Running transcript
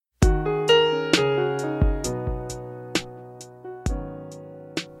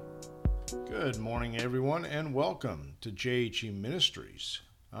Good morning, everyone, and welcome to JHE Ministries.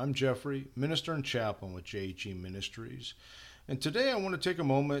 I'm Jeffrey, minister and chaplain with JHE Ministries, and today I want to take a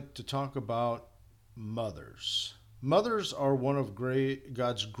moment to talk about mothers. Mothers are one of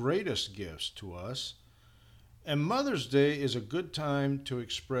God's greatest gifts to us, and Mother's Day is a good time to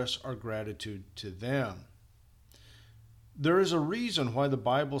express our gratitude to them. There is a reason why the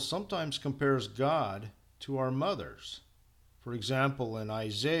Bible sometimes compares God to our mothers. For example, in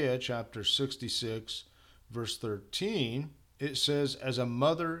Isaiah chapter 66, verse 13, it says, "As a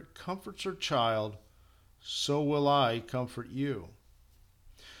mother comforts her child, so will I comfort you."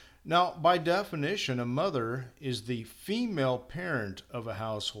 Now, by definition, a mother is the female parent of a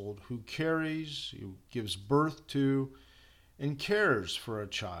household who carries, who gives birth to, and cares for a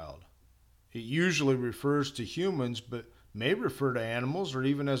child. It usually refers to humans, but may refer to animals or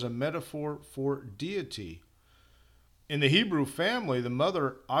even as a metaphor for deity. In the Hebrew family, the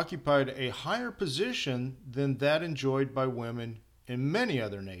mother occupied a higher position than that enjoyed by women in many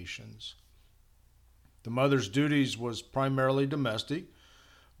other nations. The mother's duties was primarily domestic,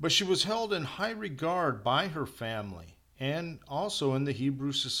 but she was held in high regard by her family and also in the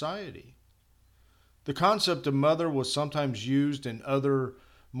Hebrew society. The concept of mother was sometimes used in other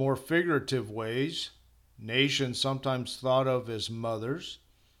more figurative ways. Nations sometimes thought of as mothers.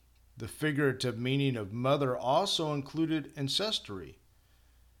 The figurative meaning of mother also included ancestry.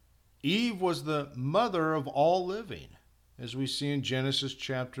 Eve was the mother of all living, as we see in Genesis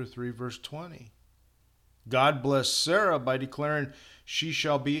chapter 3, verse 20. God blessed Sarah by declaring, "She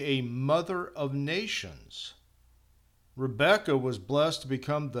shall be a mother of nations." Rebekah was blessed to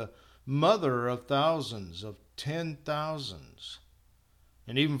become the mother of thousands, of 10,000s.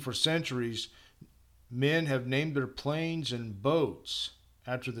 And even for centuries, men have named their planes and boats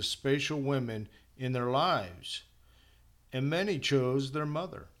after the special women in their lives, and many chose their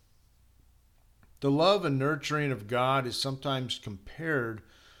mother. The love and nurturing of God is sometimes compared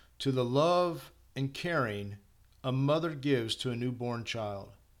to the love and caring a mother gives to a newborn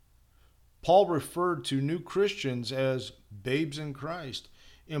child. Paul referred to new Christians as babes in Christ,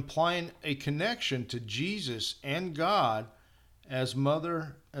 implying a connection to Jesus and God as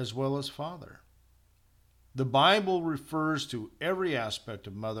mother as well as father. The Bible refers to every aspect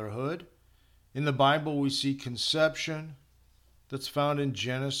of motherhood. In the Bible, we see conception, that's found in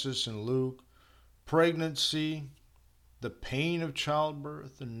Genesis and Luke, pregnancy, the pain of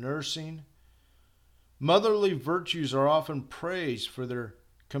childbirth and nursing. Motherly virtues are often praised for their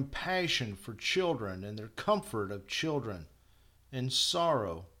compassion for children and their comfort of children and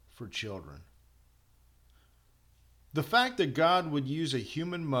sorrow for children. The fact that God would use a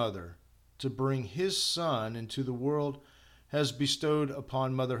human mother to bring his son into the world has bestowed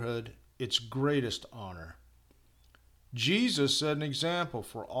upon motherhood its greatest honor. Jesus set an example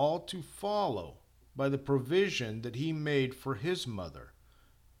for all to follow by the provision that he made for his mother.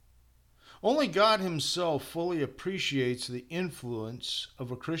 Only God himself fully appreciates the influence of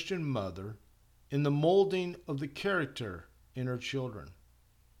a Christian mother in the molding of the character in her children.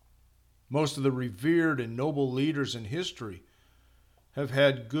 Most of the revered and noble leaders in history have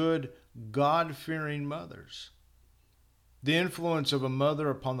had good, God-fearing mothers. The influence of a mother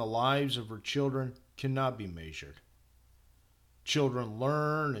upon the lives of her children cannot be measured. Children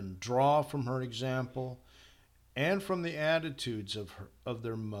learn and draw from her example and from the attitudes of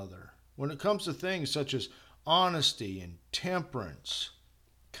their mother when it comes to things such as honesty and temperance,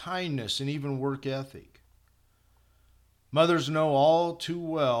 kindness, and even work ethic. Mothers know all too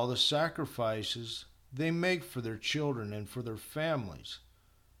well the sacrifices they make for their children and for their families,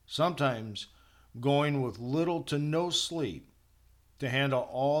 sometimes going with little to no sleep to handle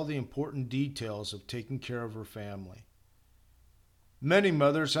all the important details of taking care of her family. Many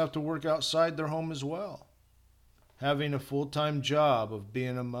mothers have to work outside their home as well, having a full-time job of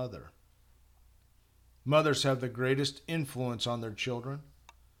being a mother. Mothers have the greatest influence on their children.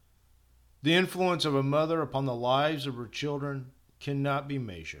 The influence of a mother upon the lives of her children cannot be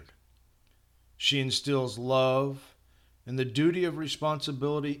measured. She instills love and the duty of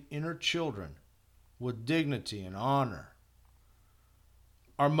responsibility in her children with dignity and honor.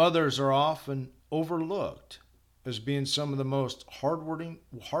 Our mothers are often overlooked as being some of the most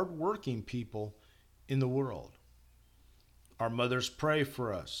hardworking people in the world. Our mothers pray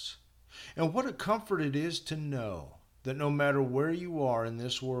for us. And what a comfort it is to know that no matter where you are in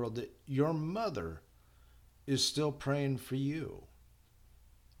this world, that your mother is still praying for you.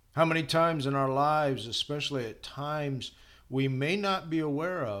 How many times in our lives, especially at times we may not be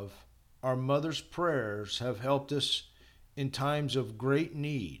aware of, our mother's prayers have helped us in times of great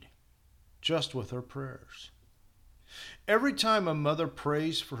need, just with her prayers. Every time a mother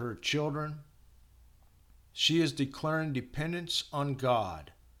prays for her children, She is declaring dependence on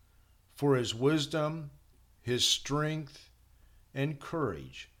God for His wisdom, His strength, and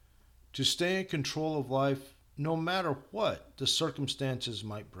courage to stay in control of life no matter what the circumstances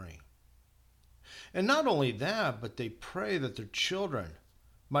might bring. And not only that, but they pray that their children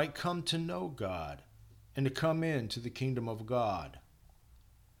might come to know God and to come into the kingdom of God.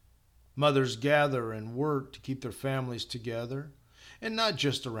 Mothers gather and work to keep their families together, and not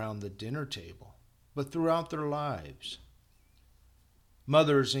just around the dinner table, but throughout their lives.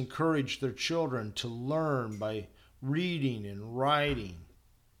 Mothers encourage their children to learn by reading and writing,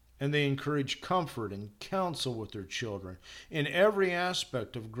 and they encourage comfort and counsel with their children in every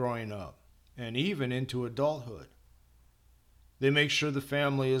aspect of growing up, and even into adulthood. They make sure the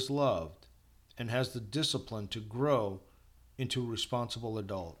family is loved and has the discipline to grow into responsible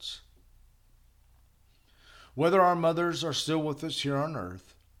adults. Whether our mothers are still with us here on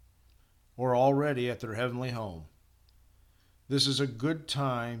earth or already at their heavenly home, this is a good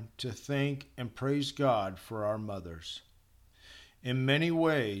time to thank and praise God for our mothers. In many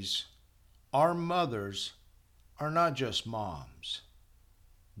ways, our mothers are not just moms,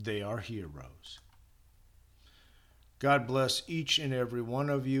 they are heroes. God bless each and every one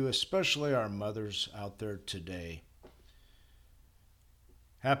of you, especially our mothers out there today.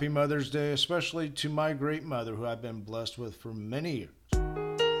 Happy Mother's Day, especially to my great mother who I've been blessed with for many years.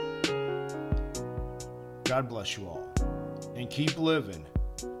 God bless you all, and keep living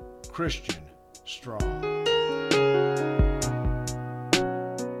Christian strong.